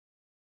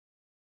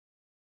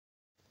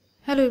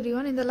Hello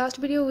everyone, in the last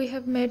video we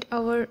have made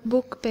our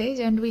book page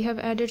and we have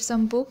added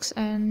some books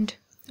and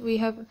we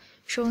have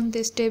shown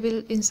this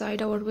table inside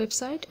our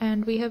website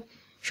and we have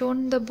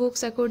shown the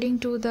books according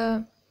to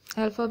the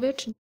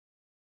alphabet.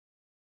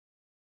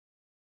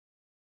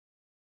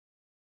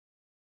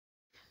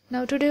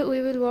 Now today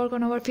we will work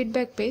on our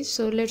feedback page,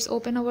 so let's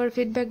open our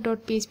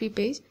feedback.php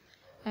page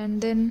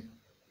and then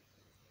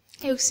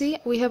you see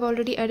we have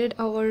already added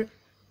our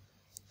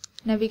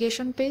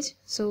navigation page,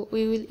 so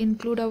we will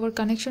include our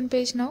connection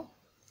page now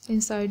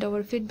inside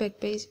our feedback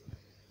page.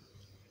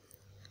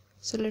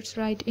 So let's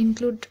write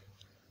include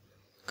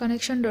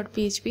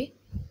connection.php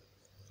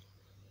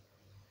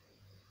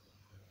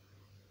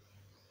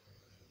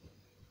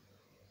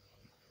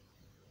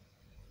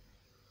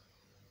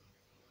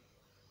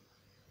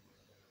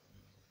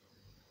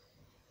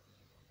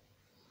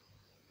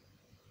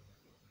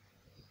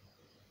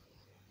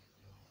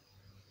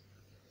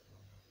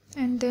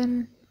and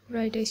then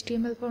write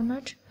HTML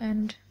format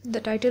and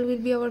the title will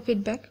be our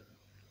feedback.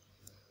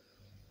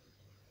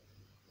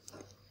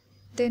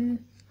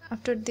 Then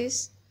after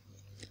this,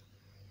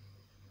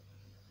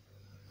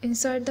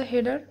 inside the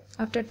header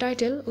after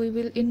title we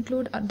will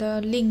include the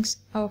links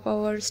of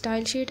our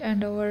style sheet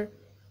and our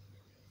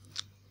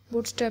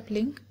bootstrap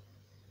link.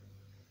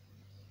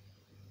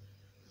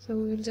 So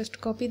we will just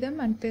copy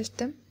them and paste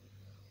them.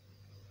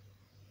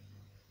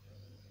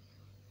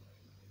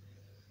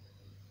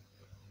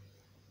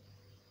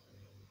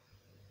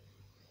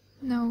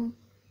 Now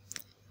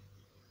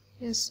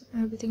yes,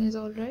 everything is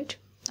alright.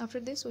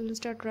 After this we will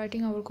start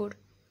writing our code,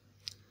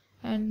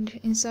 and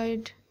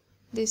inside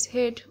this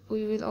head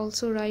we will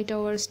also write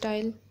our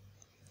style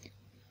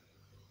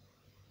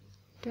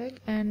tag,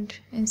 and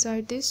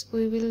inside this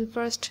we will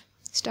first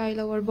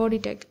style our body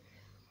tag.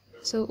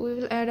 So we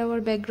will add our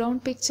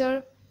background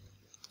picture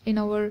in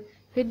our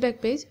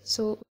feedback page.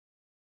 So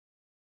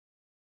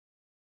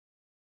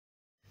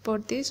for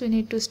this we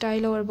need to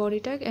style our body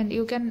tag, and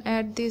you can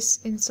add this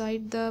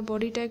inside the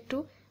body tag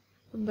too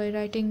by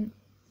writing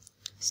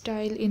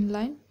style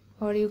inline,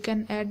 or you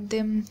can add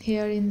them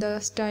here in the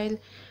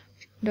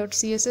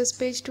style.css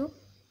page too,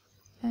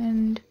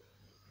 and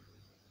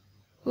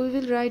we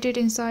will write it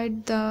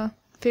inside the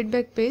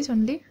feedback page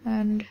only.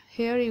 And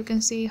here you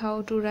can see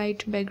how to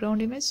write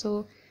background image,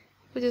 so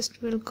we just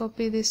will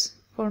copy this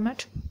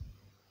format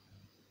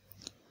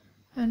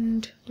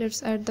and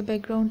let's add the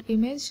background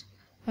image,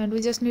 and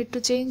we just need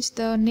to change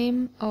the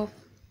name of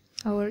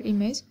our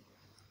image.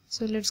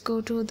 So let's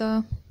go to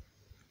the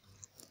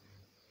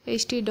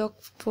htdoc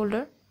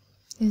folder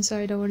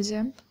inside our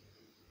XAMPP.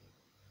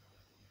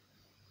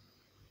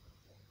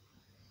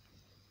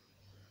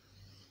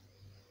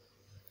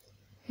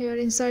 Here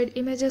inside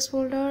images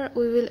folder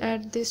we will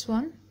add this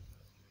one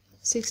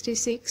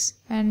 66,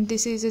 and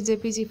this is a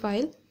JPG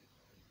file,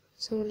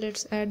 so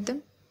let's add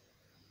them.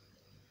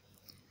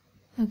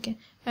 Okay,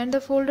 and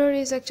the folder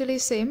is actually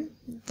same,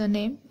 the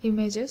name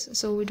images,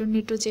 so we don't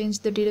need to change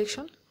the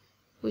direction,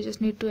 we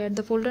just need to add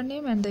the folder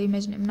name and the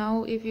image name.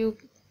 Now if you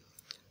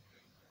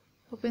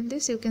open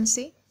this, you can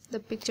see the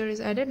picture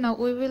is added. Now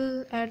we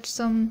will add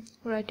some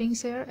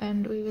writings here,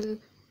 and we will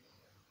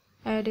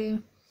add a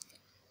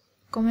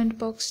comment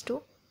box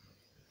too.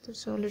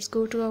 So let's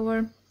go to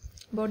our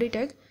body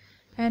tag,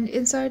 and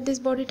inside this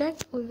body tag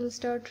we will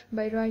start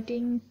by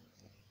writing,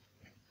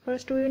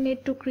 first we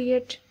need to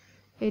create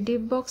a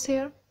div box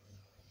here,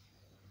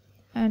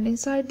 and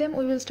inside them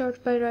we will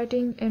start by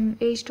writing an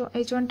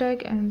h1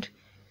 tag, and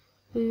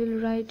we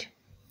will write,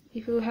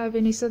 if you have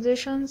any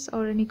suggestions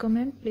or any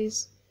comment,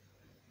 please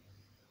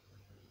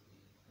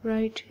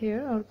write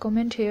here or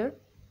comment here.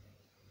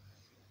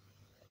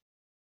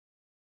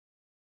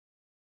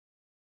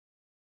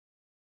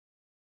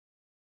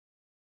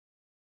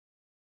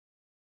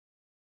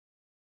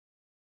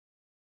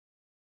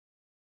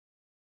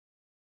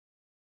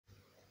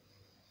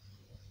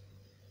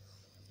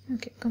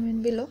 Okay,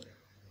 comment below.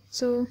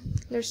 So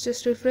let's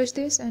just refresh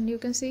this and you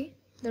can see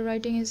the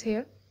writing is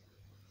here.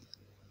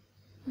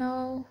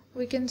 Now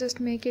we can just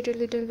make it a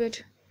little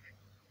bit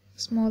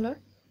smaller,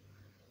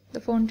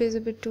 the font is a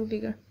bit too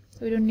bigger,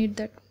 we don't need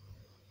that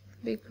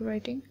big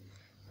writing.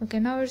 Okay,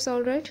 now it's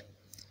alright.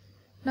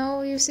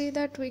 Now you see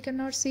that we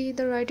cannot see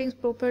the writings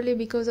properly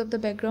because of the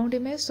background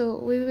image, so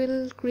we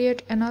will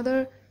create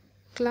another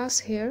class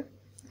here,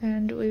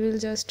 and we will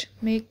just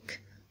make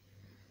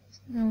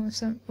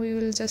we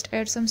will just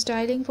add some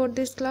styling for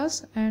this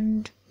class,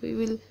 and we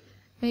will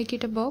make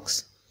it a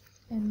box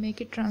and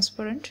make it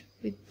transparent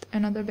with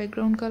another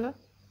background color.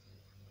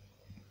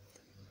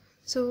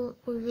 So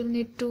we will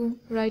need to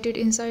write it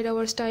inside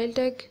our style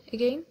tag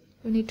again.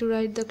 We need to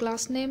write the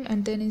class name,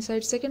 and then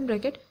inside second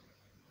bracket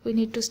we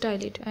need to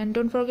style it, and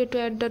don't forget to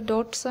add the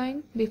dot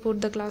sign before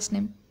the class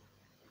name.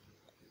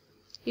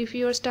 If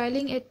you are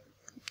styling a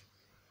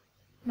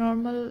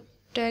normal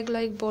tag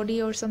like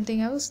body or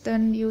something else,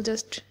 then you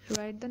just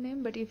write the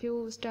name, but if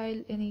you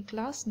style any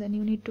class, then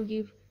you need to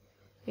give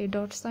a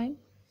dot sign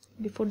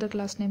before the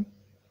class name.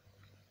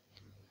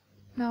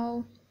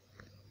 Now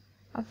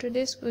after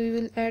this we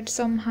will add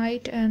some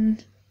height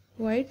and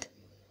width.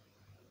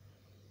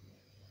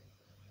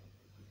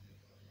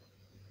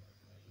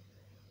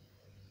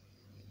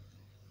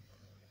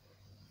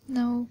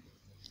 Now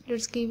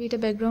let's give it a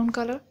background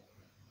color.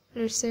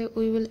 Let's say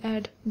we will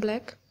add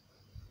black.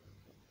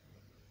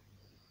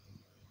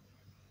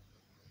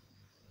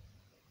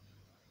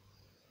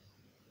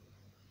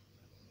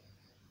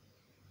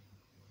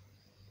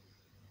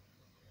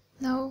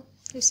 Now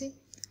you see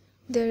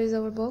there is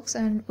our box,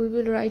 and we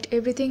will write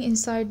everything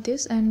inside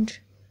this, and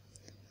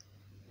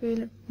we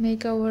will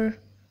make our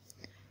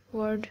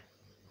word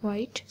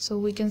white so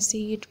we can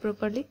see it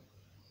properly.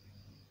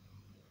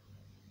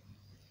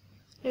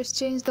 Let's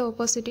change the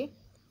opacity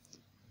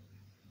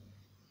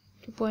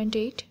to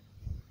 0.8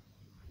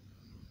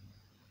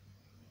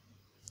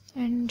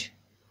 and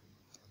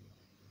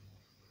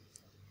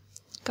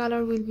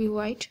color will be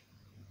white.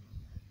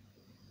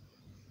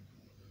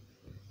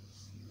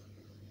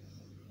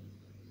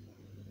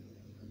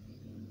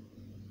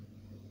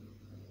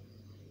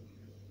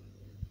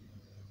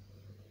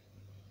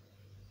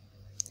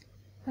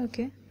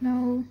 Okay,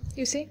 now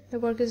you see the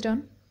work is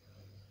done.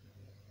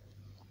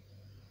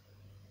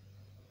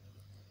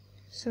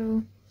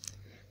 So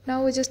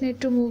now we just need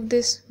to move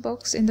this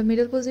box in the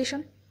middle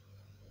position,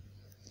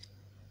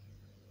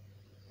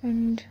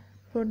 and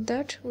for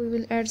that we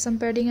will add some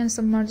padding and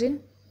some margin.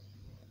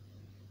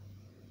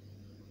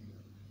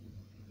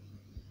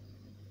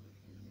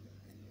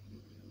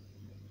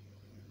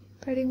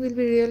 Padding will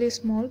be really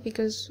small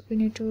because we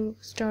need to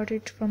start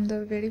it from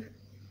the very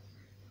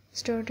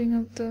starting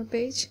of the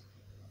page,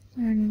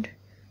 and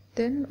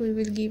then we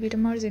will give it a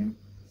margin.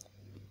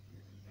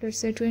 Let's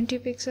say 20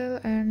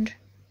 pixel and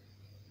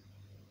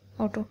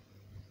auto.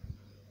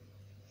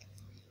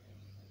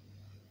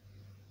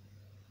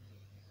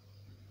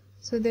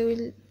 So they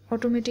will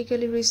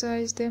automatically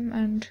resize them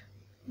and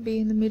be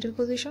in the middle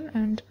position,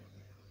 and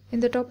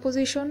in the top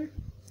position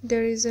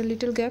there is a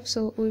little gap,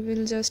 so we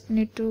will just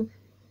need to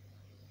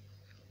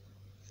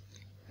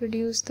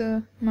reduce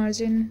the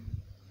margin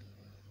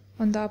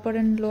on the upper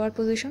and lower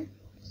position.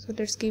 So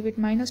let's give it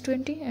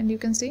 -20, and you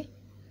can see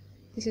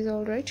this is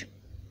all right.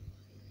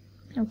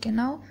 Okay,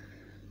 now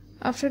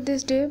after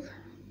this div,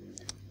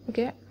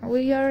 okay,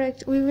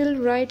 we will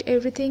write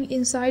everything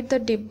inside the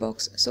div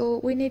box, so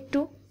we need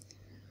to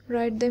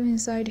write them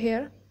inside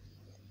here.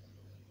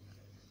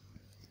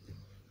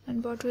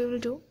 And what we will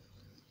do,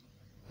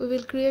 we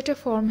will create a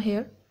form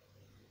here,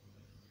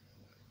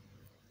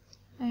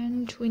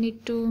 and we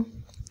need to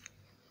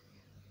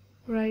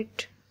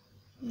write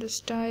the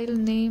style,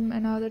 name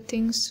and other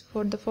things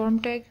for the form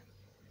tag.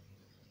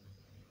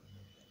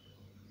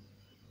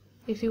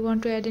 If you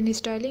want to add any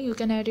styling, you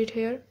can add it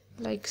here,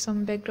 like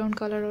some background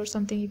color or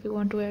something if you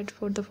want to add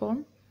for the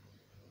form.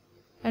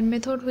 And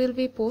method will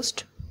be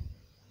post.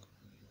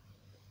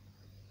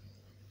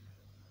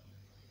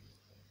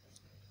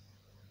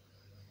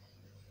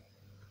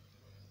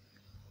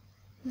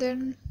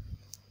 Then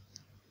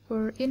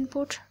for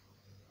input,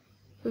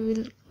 we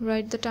will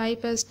write the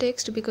type as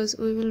text because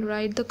we will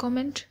write the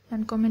comment,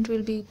 and comment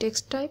will be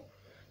text type,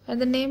 and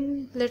the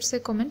name, let's say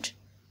comment.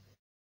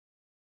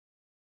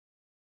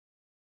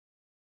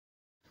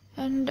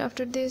 And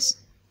after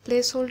this,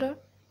 placeholder,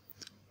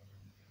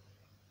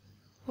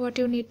 what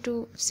you need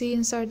to see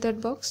inside that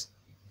box,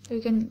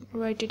 you can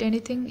write it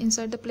anything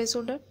inside the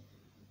placeholder.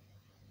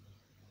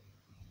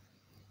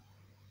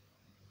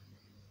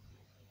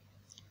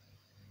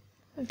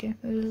 Okay,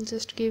 we will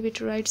just give it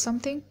write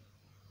something.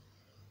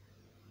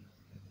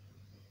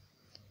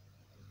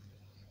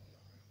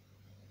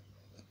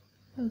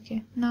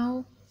 Okay,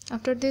 now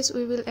after this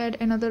we will add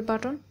another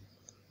button.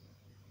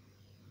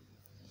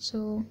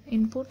 So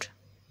input,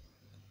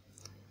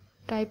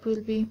 type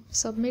will be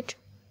submit,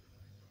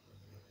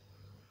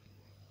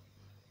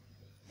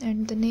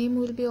 and the name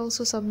will be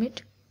also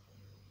submit.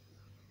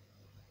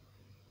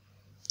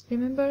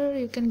 Remember,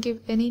 you can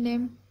give any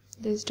name,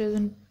 this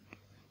doesn't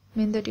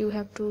mean that you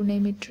have to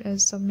name it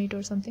as submit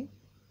or something,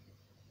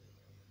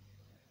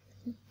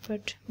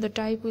 but the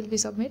type will be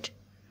submit.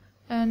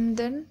 And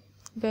then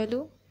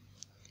value,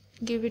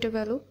 give it a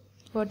value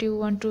what you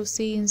want to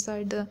see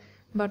inside the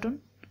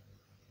button.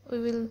 We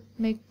will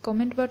make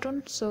comment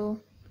button, so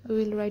we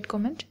will write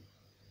comment,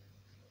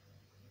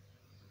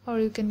 or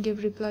you can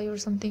give reply or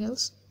something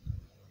else.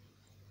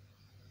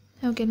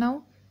 Okay,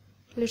 now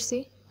let's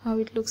see how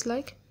it looks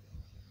like.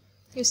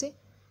 You see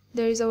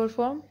there is our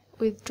form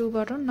with 2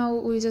 buttons. Now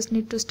we just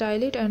need to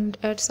style it and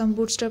add some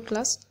bootstrap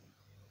class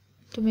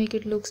to make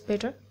it looks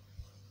better.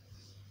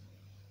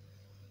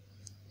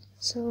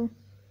 So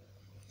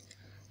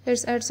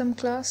let's add some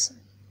class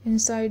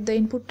inside the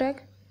input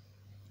tag.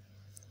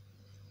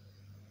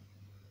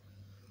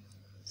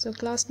 So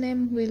class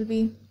name will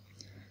be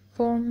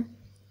form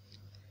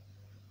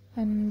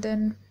and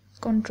then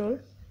control,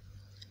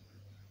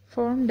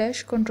 form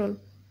dash control,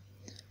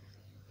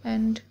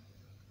 and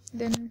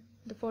then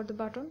for the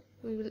button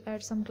we will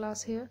add some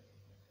class here.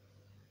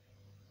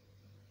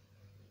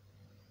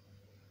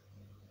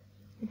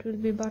 It will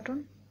be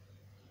button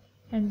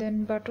and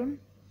then button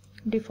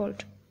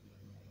default.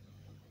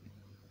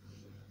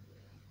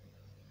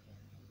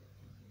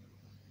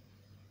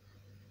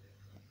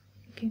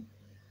 Okay,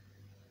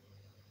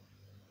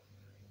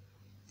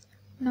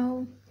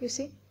 now you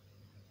see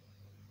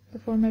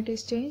format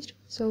is changed,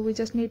 so we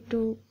just need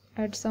to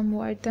add some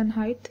width and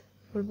height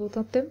for both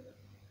of them.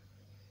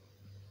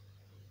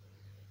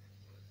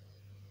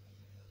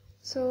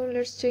 So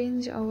let's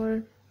change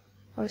our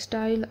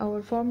style,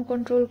 our form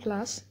control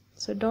class.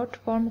 So dot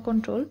form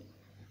control,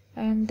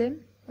 and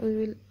then we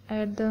will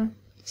add the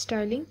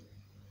styling.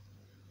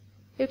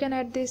 You can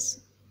add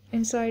this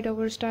inside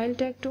our style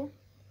tag too.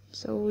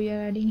 So we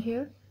are adding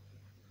here.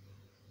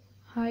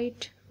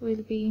 Height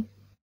will be,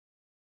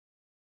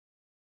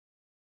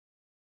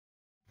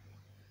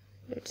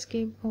 let's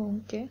give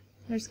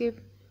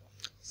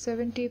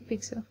 70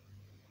 pixel.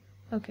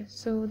 Okay,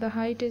 so the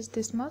height is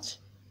this much,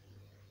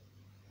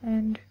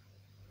 and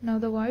now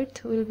the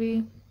width will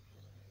be,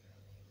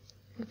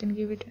 you can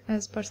give it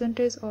as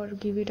percentage or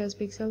give it as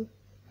pixel.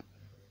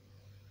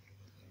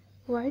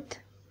 Width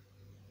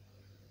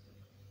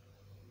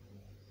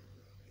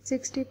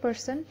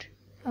 60%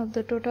 of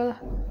the total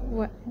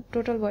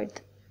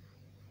width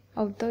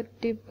of the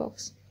div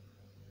box.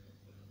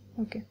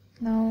 Okay,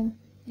 now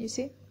you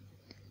see,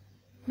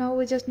 now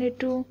we just need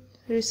to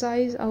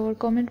resize our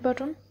comment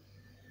button,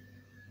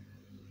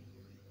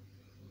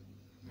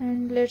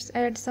 and let's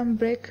add some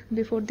break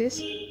before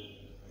this.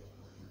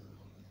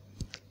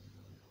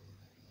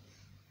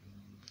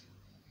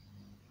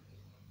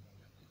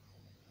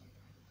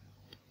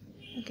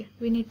 Okay,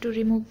 we need to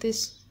remove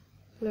this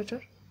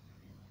letter.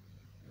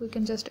 We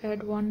can just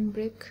add one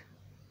break.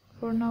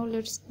 For now,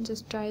 let's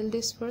just style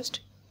this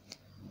first.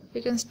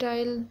 We can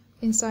style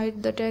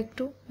inside the tag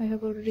too. I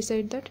have already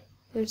said that.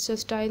 Let's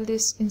just style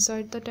this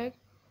inside the tag.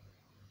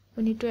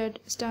 We need to add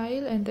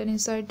style, and then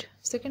inside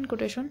second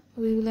quotation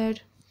we will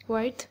add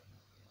width,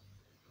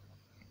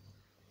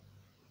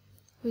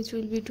 which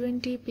will be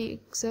 20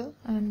 pixel,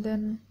 and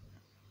then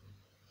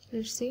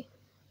let's see.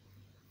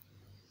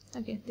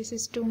 Okay, this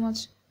is too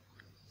much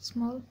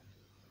small.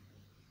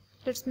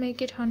 Let's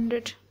make it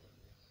 100.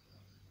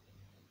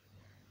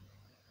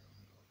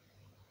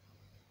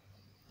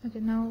 Okay,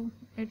 now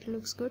it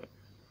looks good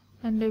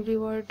and every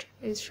word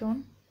is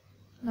shown.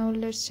 Now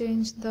let's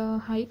change the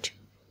height.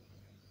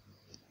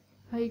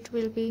 Height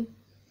will be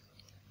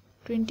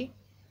 20.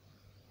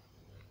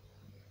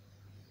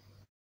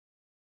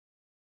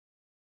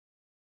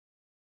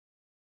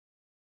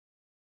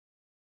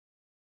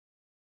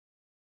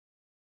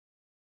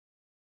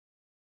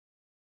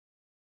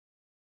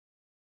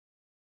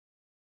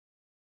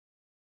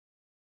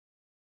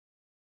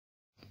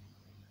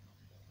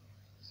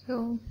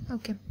 So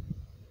okay,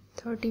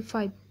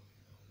 35.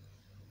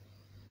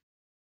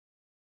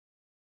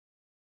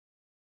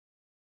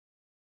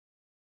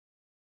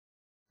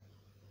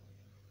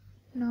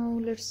 Now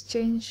let's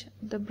change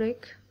the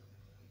break.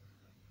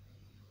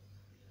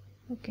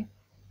 Okay,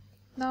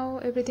 now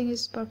everything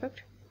is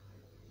perfect.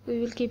 We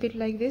will keep it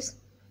like this.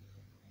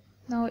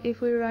 Now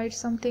if we write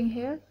something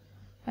here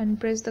and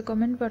press the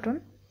comment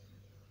button,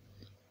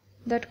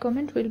 that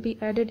comment will be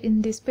added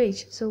in this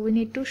page. So we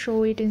need to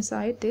show it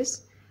inside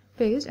this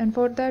page, and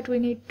for that we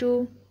need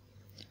to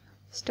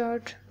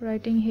start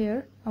writing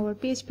here our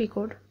PHP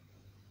code.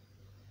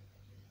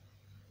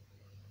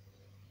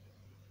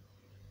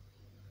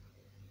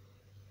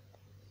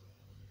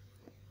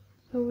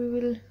 So we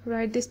will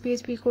write this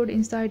PHP code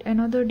inside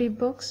another div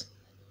box,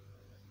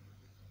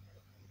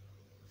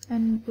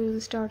 and we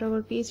will start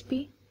our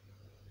PHP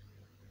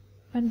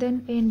and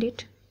then end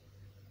it.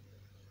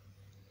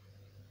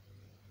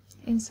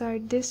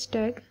 Inside this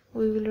tag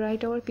we will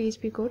write our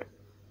PHP code.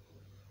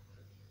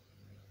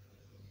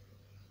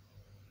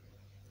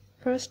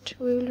 First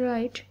we will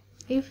write,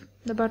 if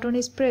the button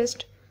is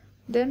pressed,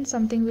 then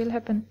something will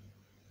happen,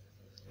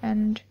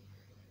 and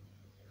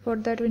for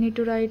that we need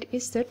to write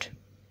is set,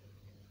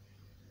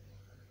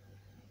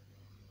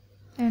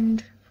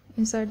 and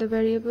inside the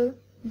variable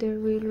there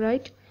we will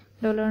write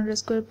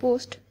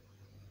 $_post,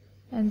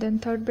 and then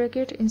third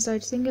bracket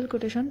inside single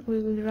quotation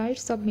we will write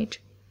submit.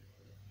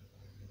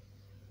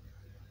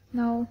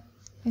 Now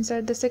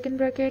inside the second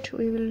bracket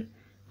we will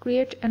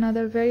create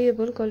another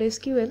variable called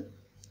SQL,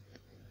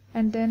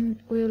 and then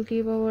we will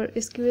give our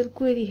SQL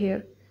query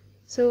here.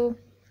 So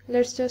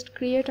let's just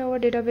create our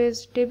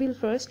database table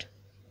first.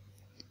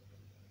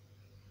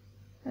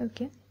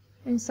 Okay,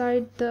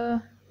 inside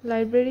the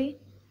library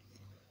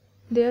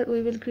there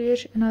we will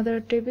create another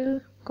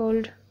table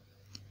called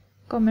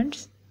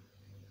comments,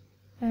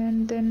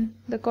 and then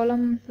the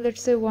column,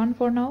 let's say 1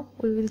 for now,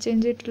 we will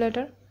change it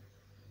later,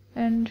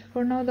 and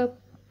for now the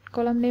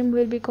column name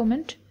will be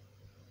comment.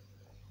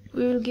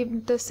 We will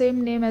give the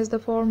same name as the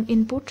form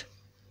input,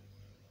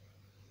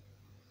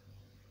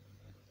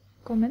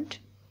 comment.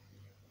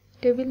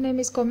 Table name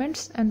is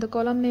comments and the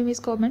column name is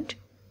comment,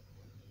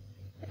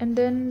 and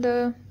then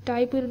the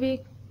type will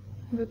be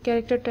the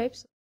character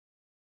types,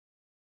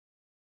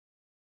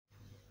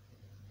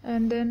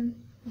 and then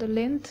the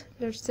length,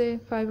 let's say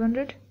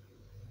 500,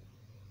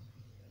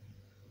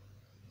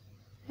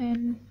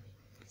 and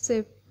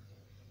save.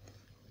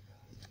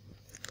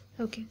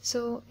 Okay,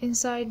 so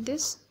inside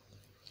this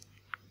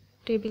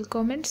table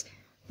comments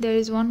there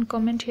is one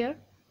comment here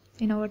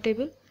in our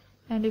table,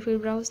 and if we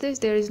browse this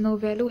there is no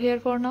value here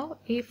for now.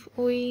 If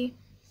we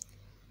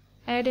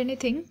add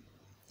anything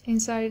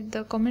inside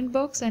the comment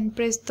box and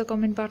press the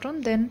comment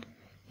button, then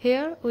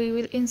here we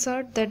will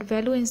insert that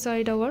value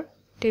inside our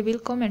table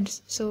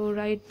comments. So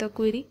write the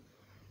query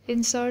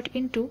insert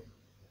into,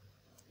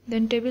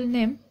 then table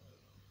name,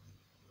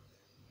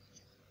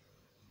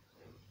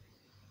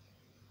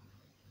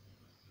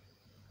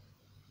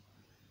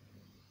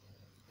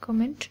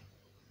 comments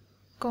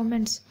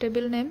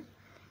table name,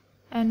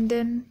 and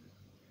then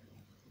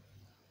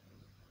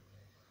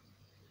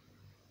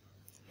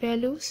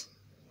values.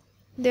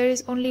 There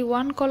is only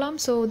one column,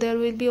 so there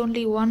will be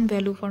only one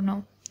value for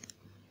now,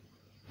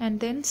 and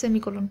then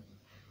semicolon.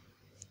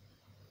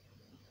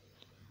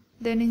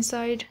 Then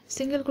inside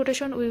single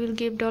quotation we will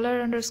give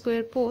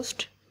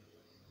 $_post,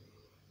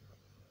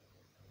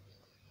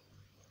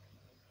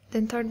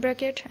 then third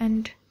bracket,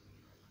 and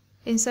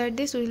inside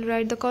this we will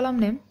write the column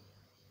name,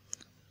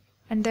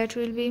 and that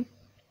will be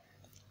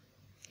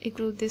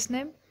equal this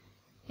name.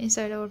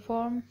 Inside our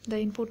form the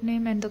input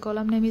name and the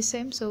column name is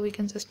same, so we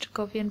can just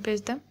copy and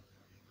paste them.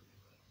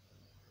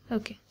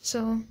 Okay,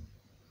 so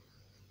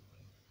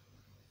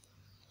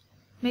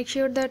make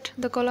sure that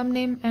the column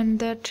name and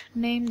that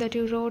name that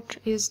you wrote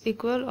is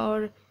equal,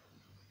 or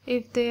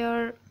if they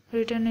are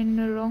written in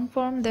a wrong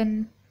form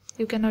then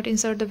you cannot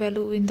insert the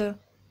value in the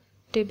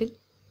table.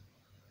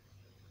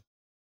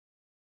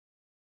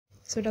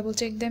 So double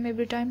check them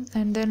every time,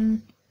 and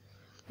then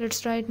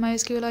let's write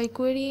MySQL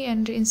query,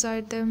 and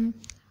inside them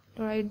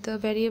write the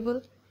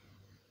variable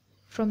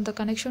from the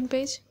connection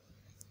page.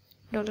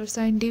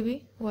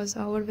 $db was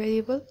our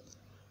variable,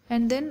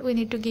 and then we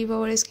need to give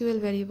our SQL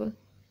variable.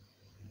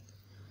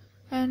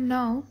 And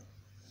now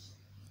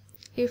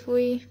if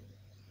we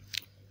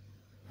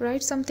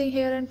write something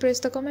here and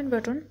press the comment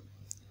button,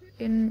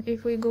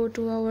 if we go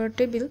to our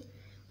table,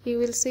 you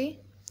will see,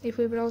 if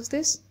we browse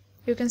this,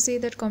 you can see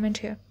that comment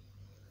here.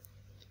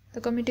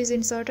 The comment is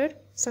inserted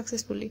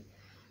successfully.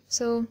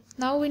 So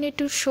now we need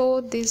to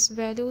show these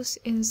values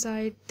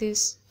inside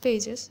these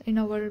pages in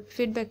our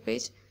feedback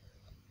page.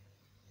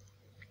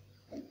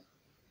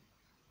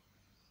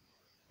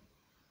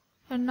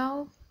 And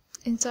now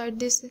inside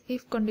this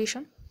if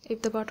condition,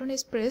 if the button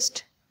is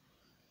pressed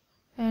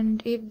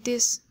and if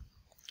this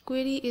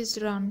query is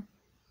run,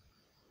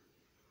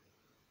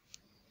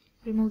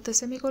 remove the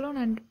semicolon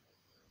and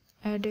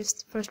add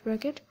its first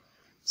bracket.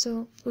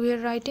 So we are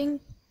writing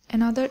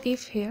another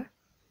if here.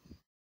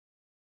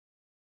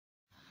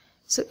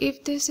 So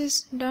if this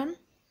is done,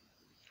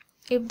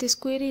 if this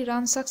query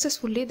runs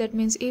successfully, that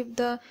means if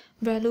the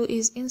value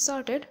is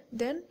inserted,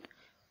 then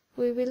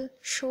we will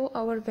show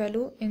our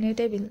value in a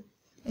table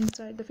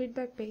inside the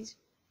feedback page,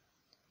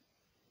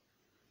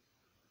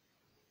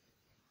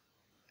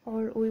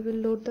 or we will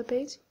load the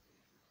page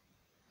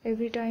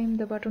every time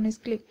the button is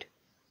clicked.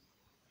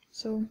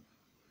 So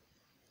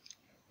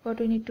what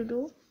we need to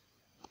do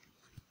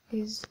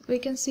is, we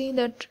can see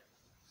that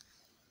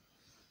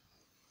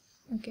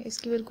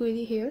SQL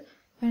query here,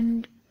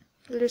 and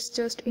let's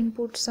just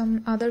input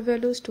some other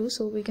values too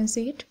so we can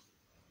see it.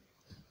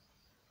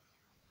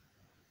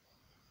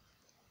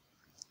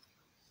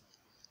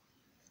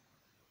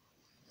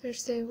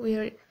 Let's say we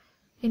are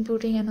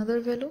inputting another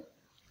value.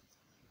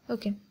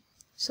 Okay,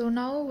 so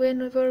now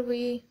whenever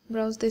we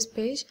browse this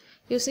page,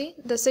 you see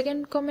the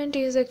second comment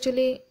is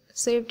actually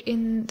saved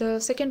in the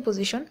second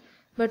position,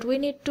 but we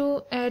need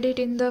to add it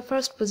in the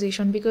first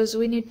position because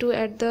we need to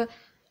add the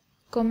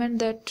comment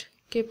that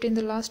kept in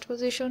the last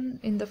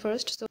position in the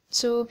first.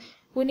 So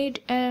we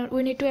need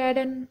to add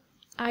an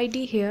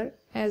ID here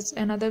as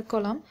another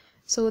column,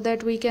 so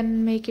that we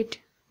can make it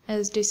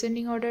as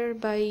descending order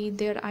by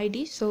their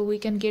ID, so we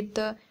can get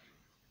the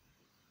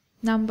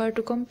number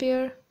to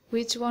compare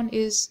which one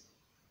is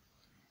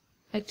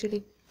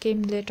actually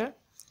came later,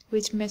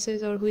 which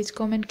message or which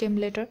comment came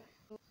later.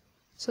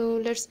 So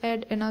let's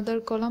add another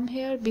column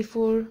here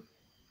before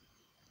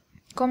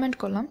comment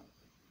column.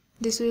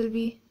 This will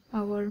be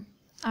our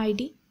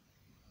ID,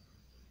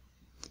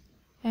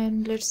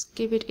 and let's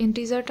give it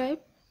integer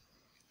type,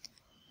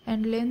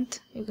 and length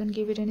you can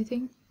give it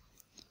anything.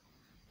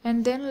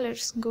 And then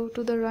let's go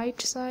to the right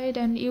side,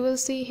 and you will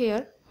see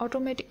here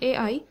automate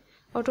AI,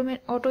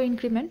 auto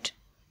increment.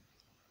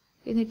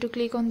 You need to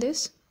click on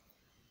this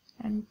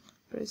and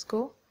press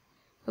go.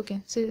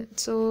 Okay,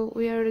 so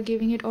we are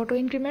giving it auto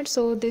increment,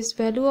 so this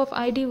value of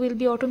ID will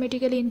be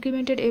automatically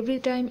incremented every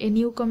time a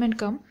new comment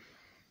come.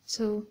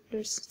 So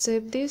let's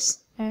save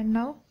this and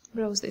now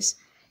browse this.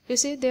 You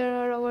see there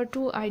are our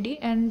two ID,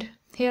 and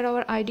here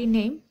our ID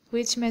name,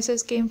 which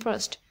message came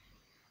first.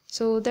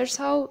 So that's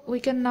how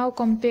we can now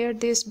compare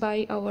this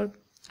by our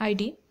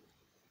ID.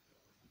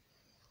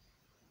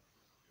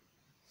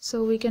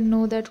 So we can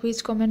know that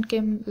which comment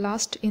came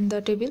last in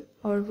the table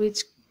or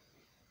which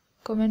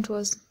comment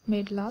was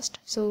made last.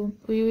 So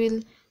we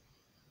will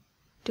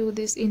do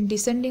this in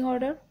descending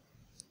order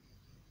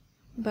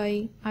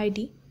by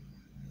ID.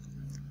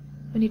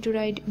 We need to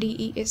write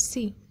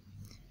DESC.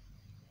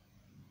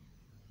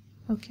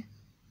 Okay.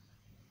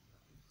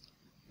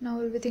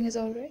 Now everything is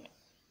alright.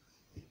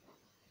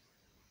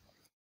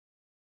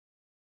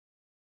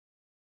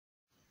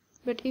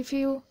 But if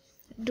you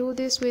do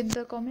this with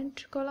the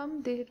comment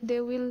column.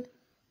 They will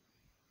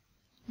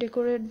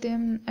decorate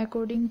them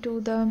according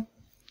to the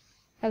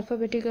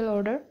alphabetical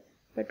order,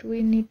 but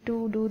we need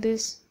to do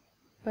this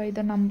by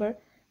the number,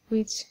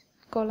 which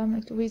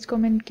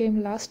comment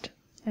came last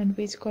and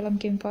which column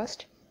came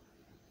first.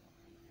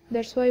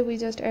 That's why we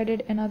just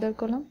added another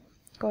column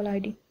called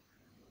ID.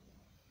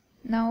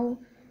 Now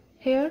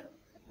here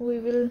we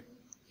will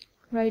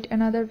write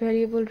another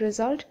variable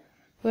result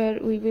where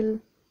we will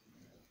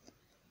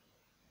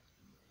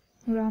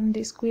run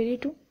this query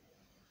to,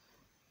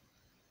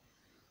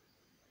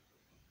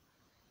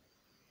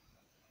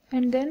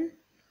 and then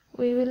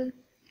we will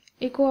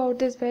echo out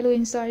this value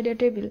inside a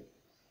table.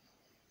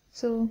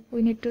 So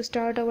we need to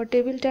start our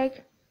table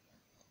tag,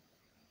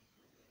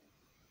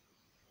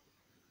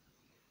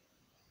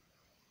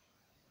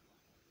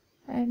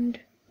 and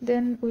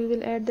then we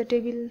will add the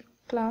table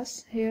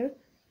class here,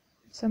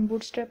 some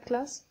bootstrap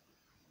class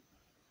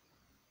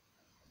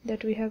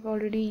that we have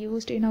already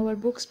used in our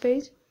books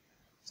page.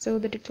 So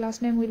the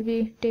class name will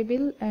be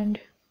table and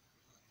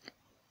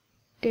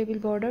table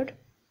bordered.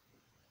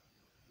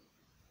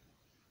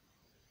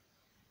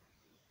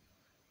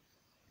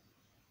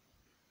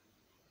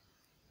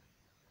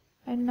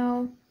 And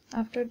now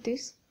after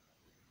this,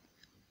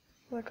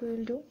 what we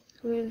will do,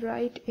 we will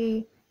write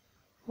a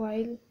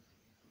while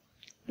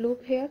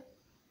loop here.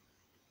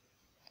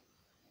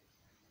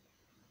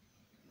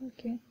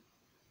 Okay,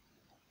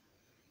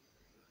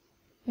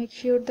 make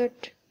sure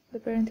that the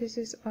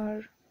parentheses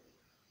are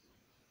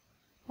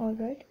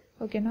alright.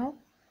 Okay, now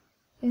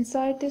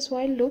inside this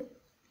while loop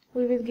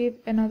we will give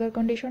another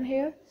condition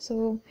here.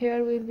 So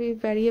here will be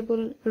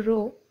variable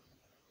row,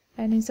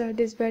 and inside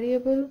this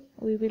variable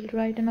we will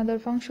write another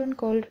function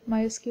called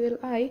mysql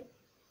I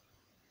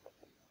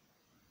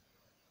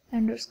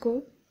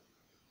underscore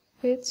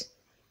fetch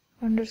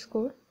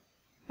underscore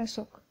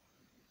assoc.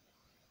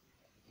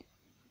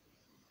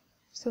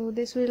 So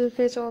this will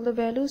fetch all the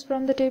values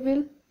from the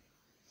table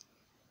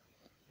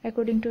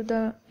according to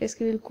the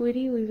SQL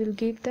query we will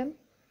give them,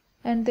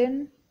 and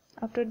then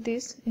after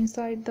this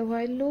inside the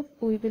while loop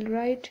we will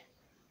write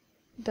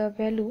the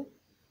value,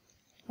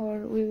 or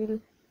we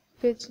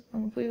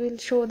will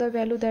show the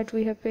value that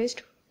we have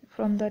fetched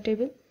from the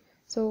table.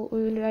 So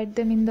we will write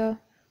them in the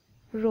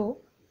row,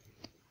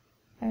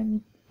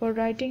 and for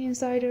writing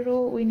inside a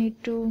row we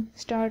need to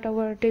start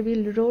our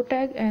table row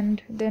tag,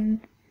 and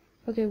then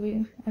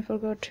I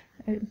forgot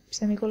a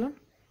semicolon,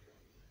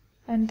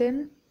 and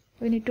then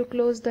we need to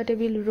close the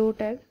table row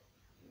tag.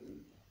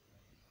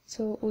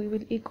 So we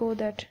will echo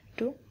that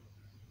too.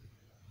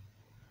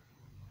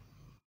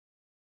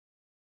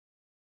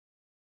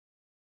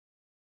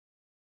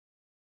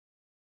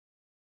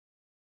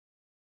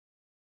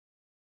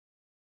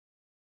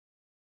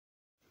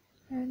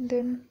 And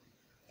then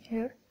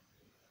here.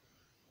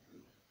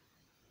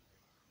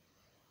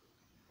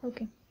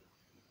 Okay,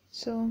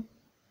 so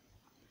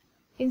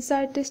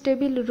inside this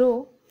table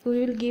row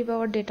we will give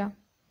our data,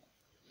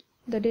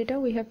 the data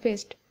we have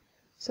fetched.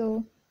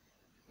 So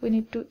we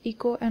need to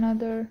echo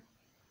another,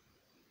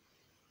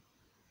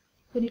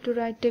 we need to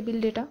write table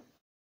data,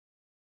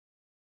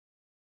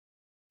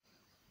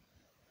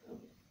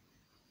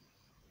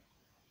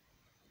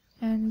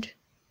 and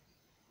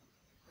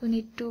we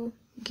need to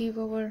give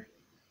our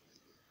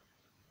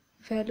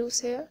values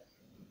here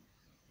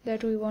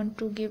that we want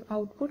to give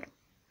output,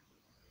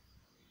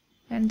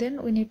 and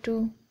then we need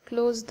to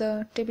close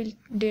the table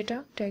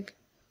data tag.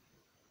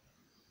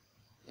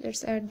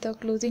 Let's add the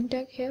closing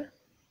tag here.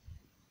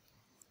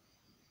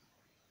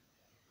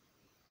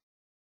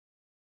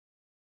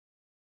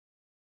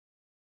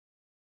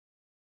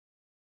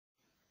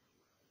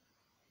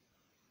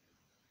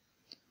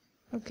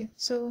 Okay,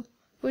 so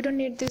we don't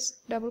need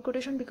this double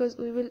quotation because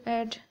we will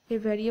add a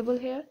variable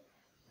here.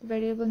 The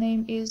variable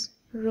name is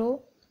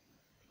row,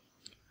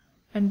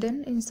 and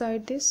then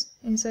inside the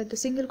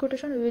single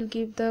quotation we will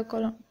give the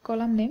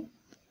column name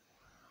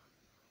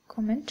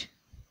comment,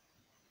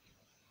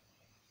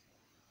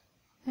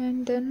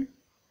 and then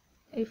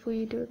if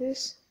we do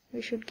this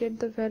we should get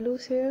the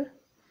values here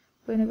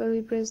whenever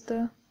we press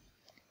the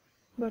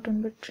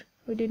button, but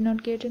we did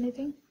not get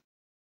anything.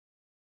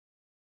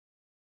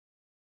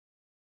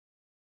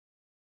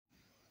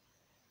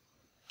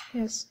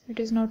 Yes, it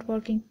is not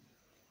working.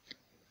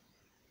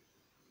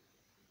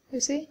 You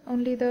see,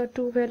 only the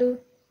two values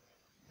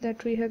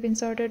that we have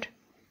inserted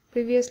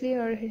previously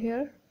are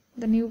here.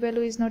 The new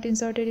value is not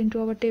inserted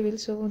into our table,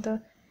 so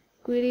the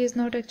query is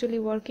not actually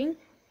working.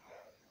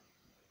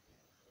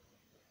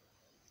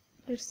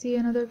 Let's see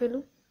another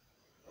value.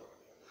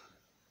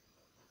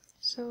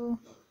 So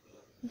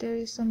there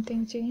is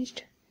something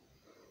changed.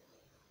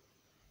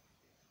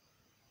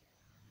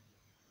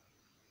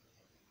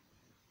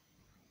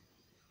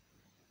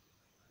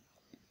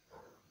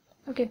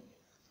 Okay,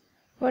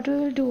 what we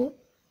will do,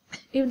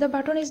 if the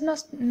button is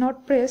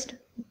not pressed,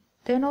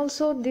 then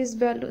also this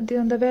value,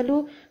 the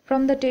value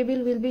from the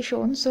table will be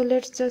shown. So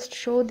let's just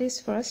show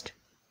this first.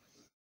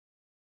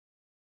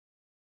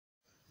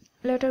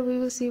 Later we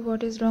will see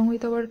what is wrong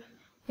with our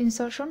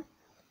insertion.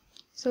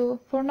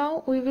 So for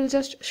now we will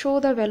just show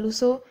the value.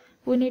 So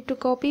we need to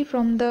copy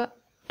from the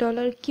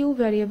 $q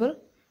variable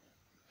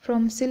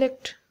from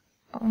select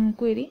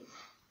query.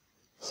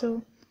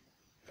 So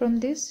from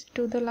this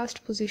to the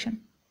last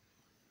position,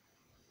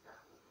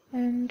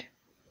 and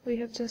we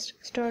have just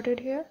started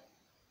here,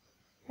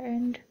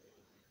 and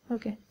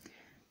okay,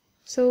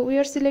 so we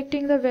are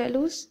selecting the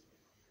values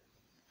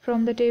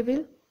from the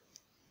table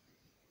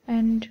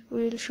and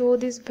we will show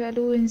this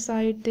value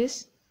inside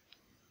this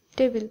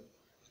table.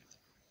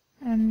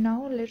 And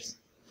now let's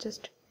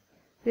just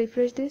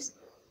refresh this.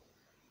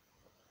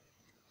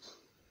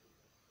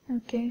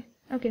 Okay,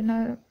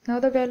 now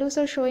the values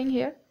are showing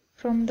here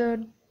from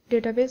the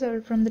database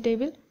or from the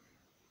table,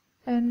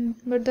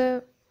 but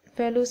the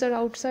values are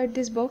outside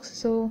this box,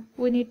 so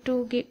we need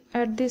to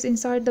add this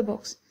inside the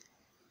box.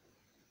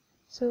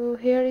 So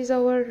here is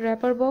our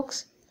wrapper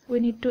box. We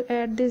need to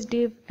add this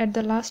div at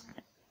the last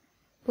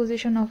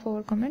position of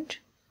our comment.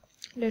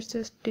 Let's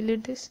just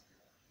delete this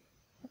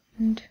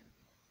and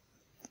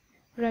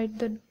write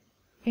the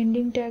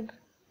ending tag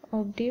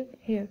of div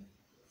here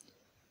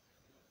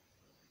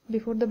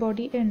before the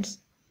body ends.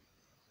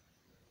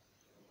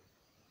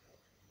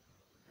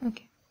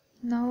 Okay,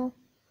 now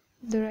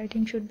the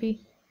writing should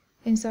be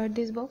inside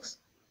this box.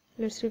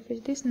 Let's refresh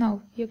this.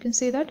 Now you can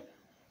see that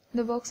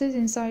the box is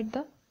inside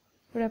the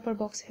wrapper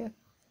box here.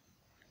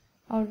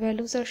 Our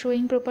values are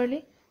showing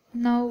properly.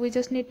 Now we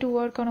just need to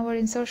work on our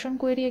insertion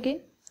query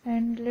again,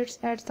 and let's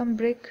add some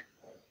break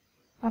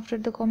after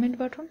the comment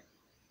button.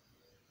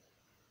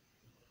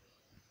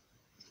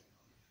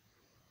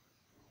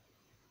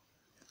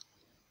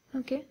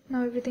 Okay,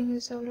 now everything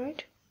is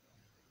alright.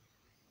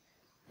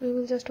 We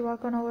will just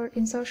work on our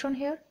insertion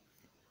here.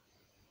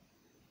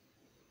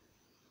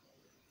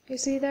 You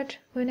see that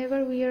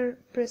whenever we are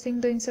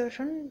pressing the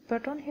insertion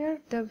button here,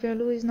 the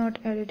value is not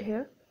added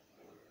here.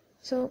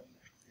 So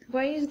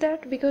why is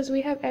that? Because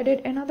we have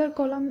added another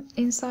column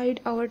inside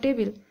our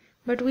table,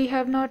 but we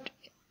have not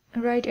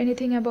write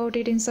anything about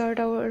it inside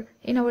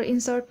in our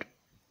insert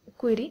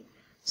query.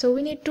 So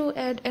we need to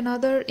add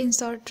another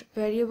insert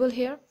variable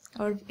here,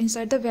 or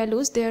inside the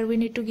values there we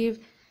need to give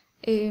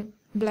a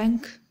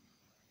blank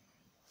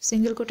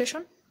single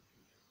quotation,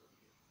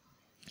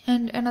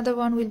 and another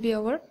one will be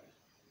our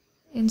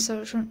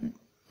insertion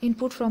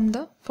input from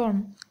the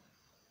form.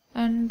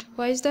 And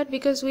why is that?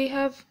 Because we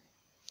have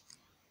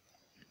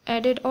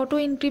added auto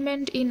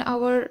increment in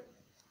our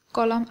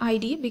column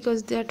ID,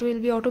 because that will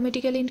be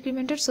automatically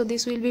incremented, so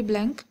this will be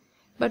blank,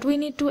 but we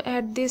need to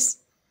add this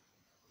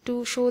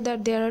to show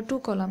that there are two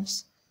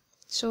columns.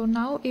 So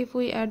now if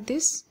we add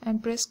this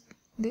and press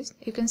this,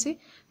 you can see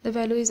the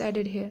value is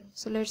added here.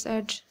 So let's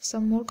add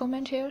some more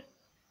comment here.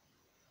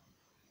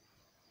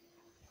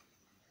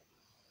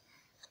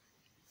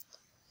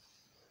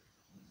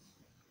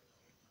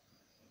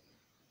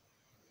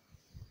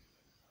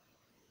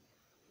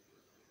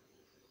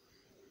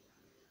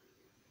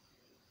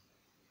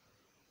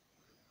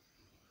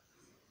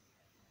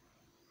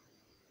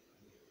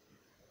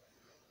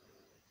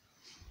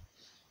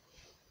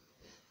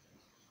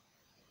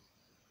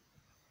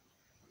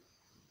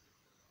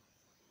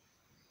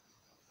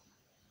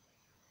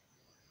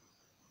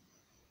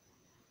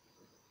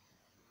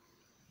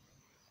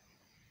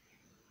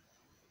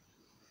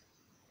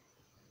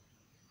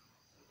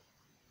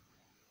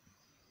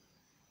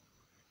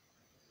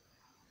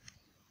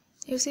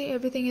 You see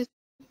everything is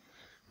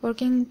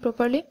working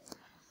properly.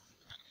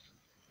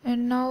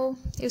 And now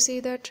you see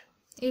that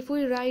if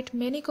we write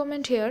many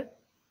comment here,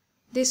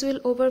 this will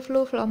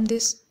overflow from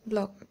this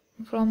block,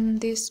 from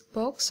this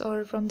box,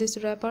 or from this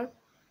wrapper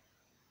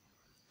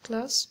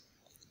class.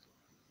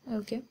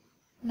 Okay,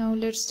 now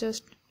let's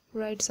just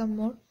write some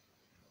more,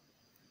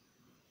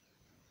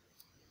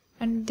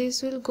 and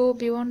this will go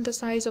beyond the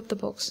size of the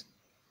box,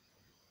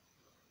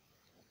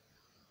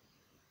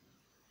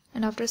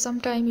 and after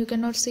some time you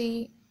cannot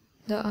see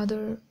the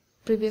other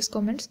previous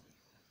comments.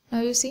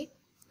 Now you see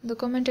the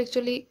comment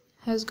actually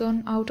has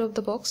gone out of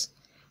the box,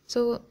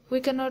 so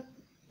we cannot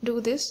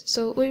do this.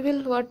 So we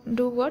will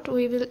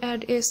we will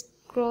add a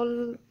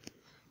scroll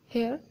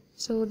here,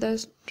 so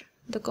that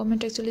the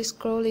comment actually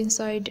scroll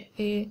inside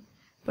a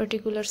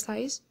particular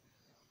size.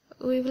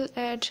 We will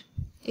add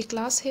a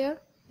class here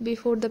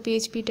before the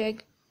PHP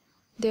tag.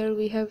 There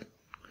we have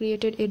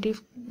created a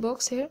div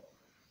box here,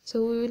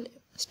 so we will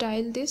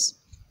style this.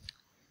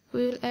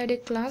 We will add a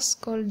class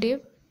called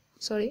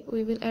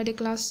we will add a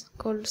class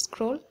called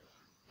scroll,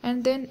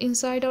 and then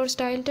inside our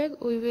style tag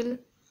we will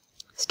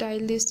style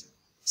this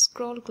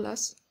scroll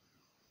class,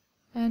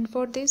 and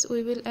for this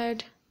we will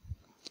add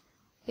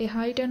a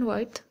height and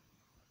width.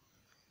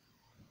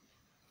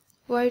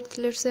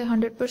 Let's say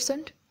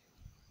 100%,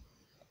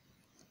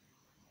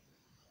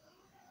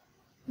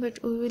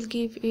 but we will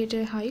give it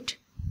a height,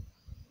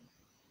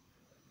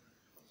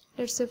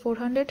 let's say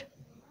 400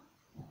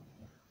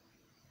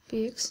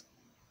 px.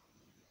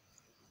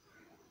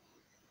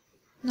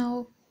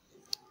 Now,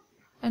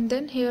 and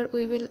then here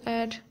we will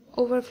add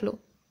overflow.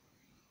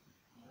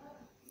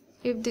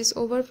 If this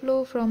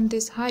overflow from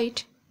this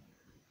height,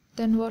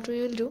 then what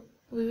we will do,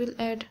 we will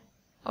add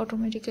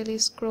automatically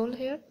scroll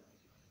here,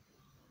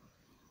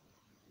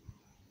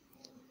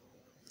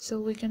 so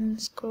we can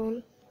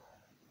scroll.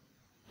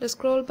 The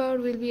scroll bar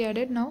will be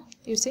added now,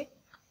 you see.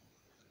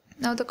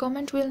 Now the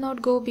comment will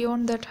not go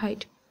beyond that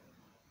height.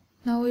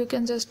 Now you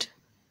can just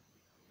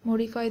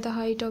modify the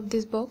height of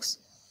this box.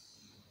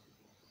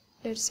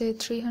 Let's say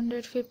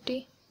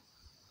 350.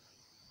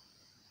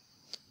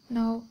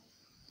 Now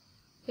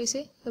you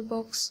see the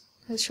box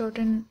has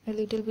shortened a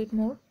little bit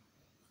more.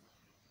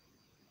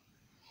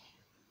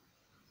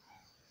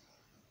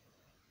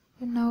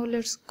 And now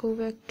let's go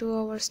back to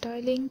our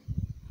styling.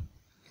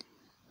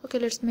 Okay,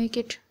 let's make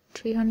it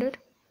 300.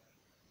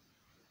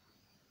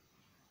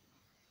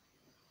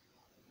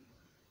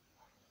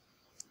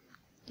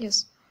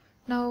 Yes,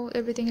 now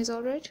everything is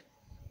alright.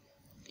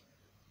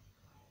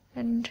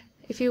 And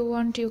if you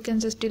want, you can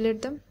just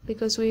delete them,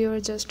 because we are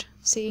just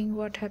seeing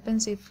what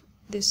happens if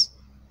this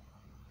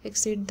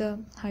exceed the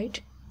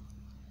height.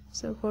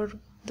 So for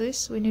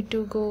this we need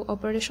to go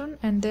operation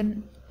and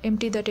then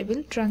empty the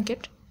table,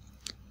 truncate.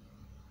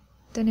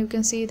 Then you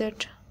can see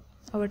that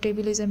our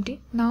table is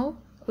empty. Now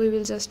we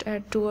will just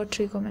add 2 or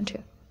 3 comments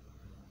here.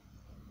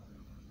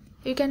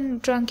 You can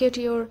truncate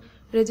your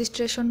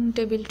registration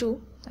table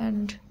too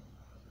and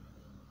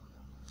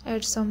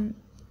add some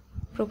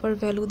proper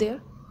value there.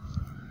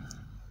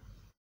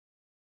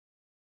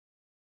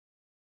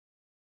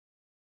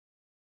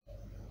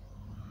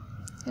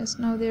 Yes,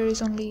 now there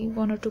is only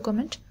 1 or 2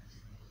 comments.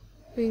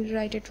 We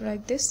write it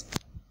like this.